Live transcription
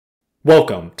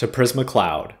Welcome to Prisma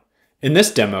Cloud. In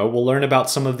this demo, we'll learn about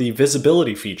some of the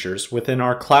visibility features within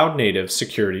our cloud-native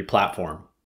security platform.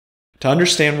 To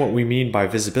understand what we mean by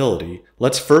visibility,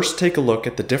 let's first take a look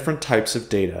at the different types of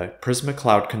data Prisma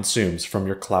Cloud consumes from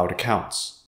your cloud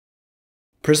accounts.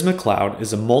 Prisma Cloud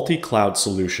is a multi-cloud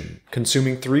solution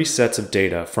consuming three sets of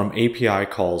data from API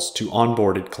calls to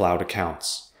onboarded cloud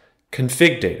accounts.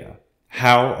 Config data.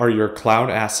 How are your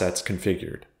cloud assets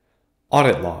configured?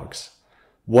 Audit logs.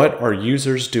 What are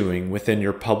users doing within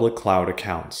your public cloud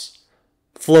accounts?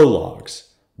 Flow logs.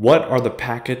 What are the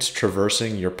packets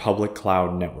traversing your public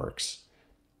cloud networks?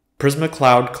 Prisma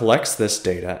Cloud collects this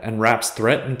data and wraps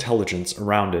threat intelligence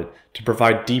around it to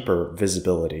provide deeper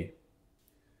visibility.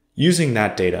 Using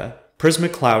that data, Prisma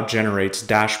Cloud generates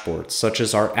dashboards such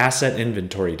as our Asset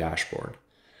Inventory dashboard.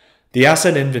 The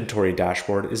Asset Inventory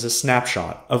dashboard is a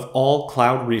snapshot of all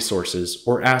cloud resources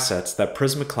or assets that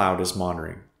Prisma Cloud is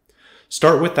monitoring.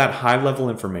 Start with that high-level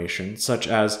information such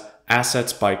as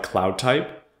assets by cloud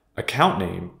type, account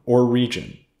name, or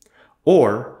region.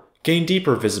 Or gain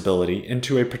deeper visibility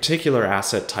into a particular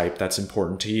asset type that's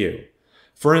important to you.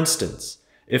 For instance,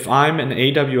 if I'm an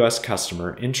AWS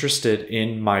customer interested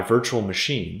in my virtual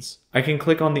machines, I can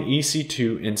click on the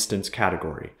EC2 instance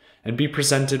category and be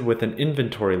presented with an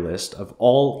inventory list of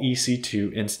all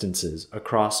EC2 instances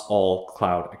across all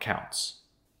cloud accounts.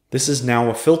 This is now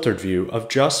a filtered view of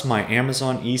just my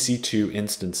Amazon EC2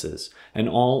 instances and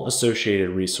all associated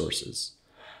resources.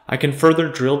 I can further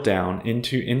drill down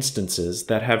into instances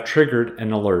that have triggered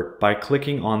an alert by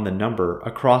clicking on the number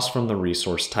across from the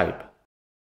resource type.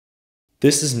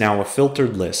 This is now a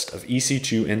filtered list of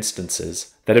EC2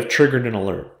 instances that have triggered an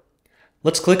alert.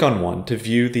 Let's click on one to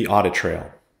view the audit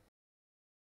trail.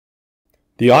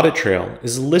 The audit trail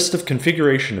is a list of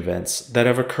configuration events that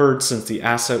have occurred since the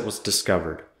asset was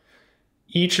discovered.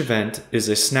 Each event is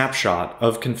a snapshot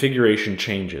of configuration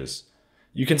changes.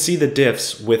 You can see the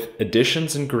diffs with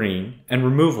additions in green and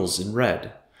removals in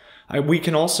red. We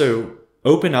can also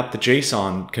open up the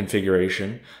JSON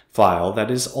configuration file that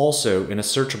is also in a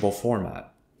searchable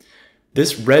format.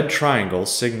 This red triangle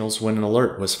signals when an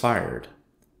alert was fired.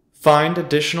 Find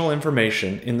additional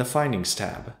information in the Findings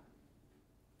tab.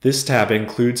 This tab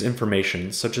includes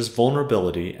information such as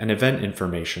vulnerability and event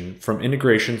information from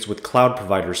integrations with cloud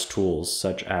providers' tools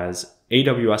such as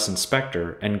AWS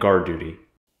Inspector and GuardDuty.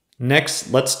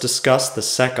 Next, let's discuss the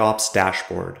SecOps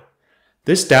dashboard.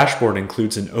 This dashboard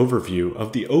includes an overview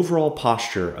of the overall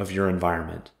posture of your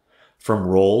environment, from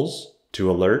roles to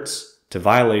alerts to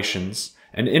violations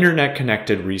and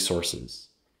internet-connected resources.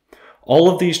 All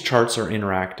of these charts are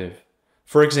interactive.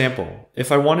 For example, if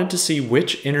I wanted to see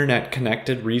which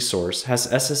internet-connected resource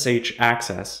has SSH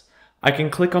access, I can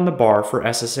click on the bar for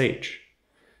SSH.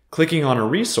 Clicking on a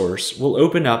resource will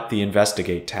open up the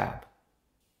Investigate tab.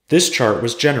 This chart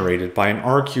was generated by an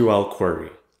RQL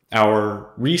query,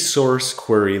 our resource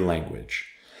query language.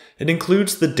 It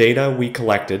includes the data we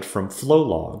collected from flow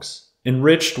logs,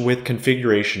 enriched with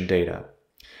configuration data.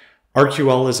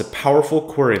 RQL is a powerful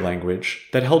query language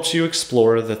that helps you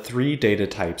explore the three data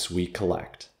types we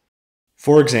collect.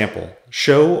 For example,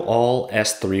 show all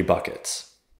S3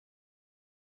 buckets,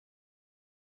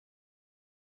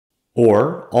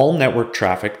 or all network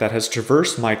traffic that has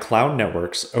traversed my cloud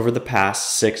networks over the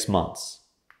past 6 months.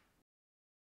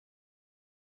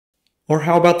 Or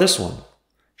how about this one?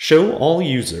 Show all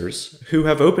users who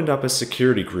have opened up a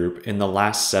security group in the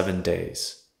last 7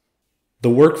 days. The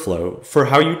workflow for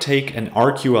how you take an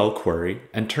RQL query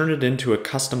and turn it into a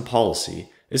custom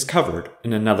policy is covered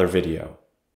in another video.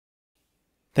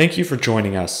 Thank you for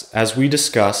joining us as we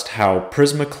discussed how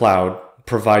Prisma Cloud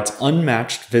provides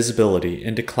unmatched visibility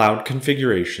into cloud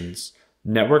configurations,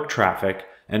 network traffic,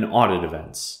 and audit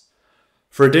events.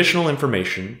 For additional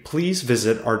information, please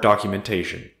visit our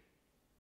documentation.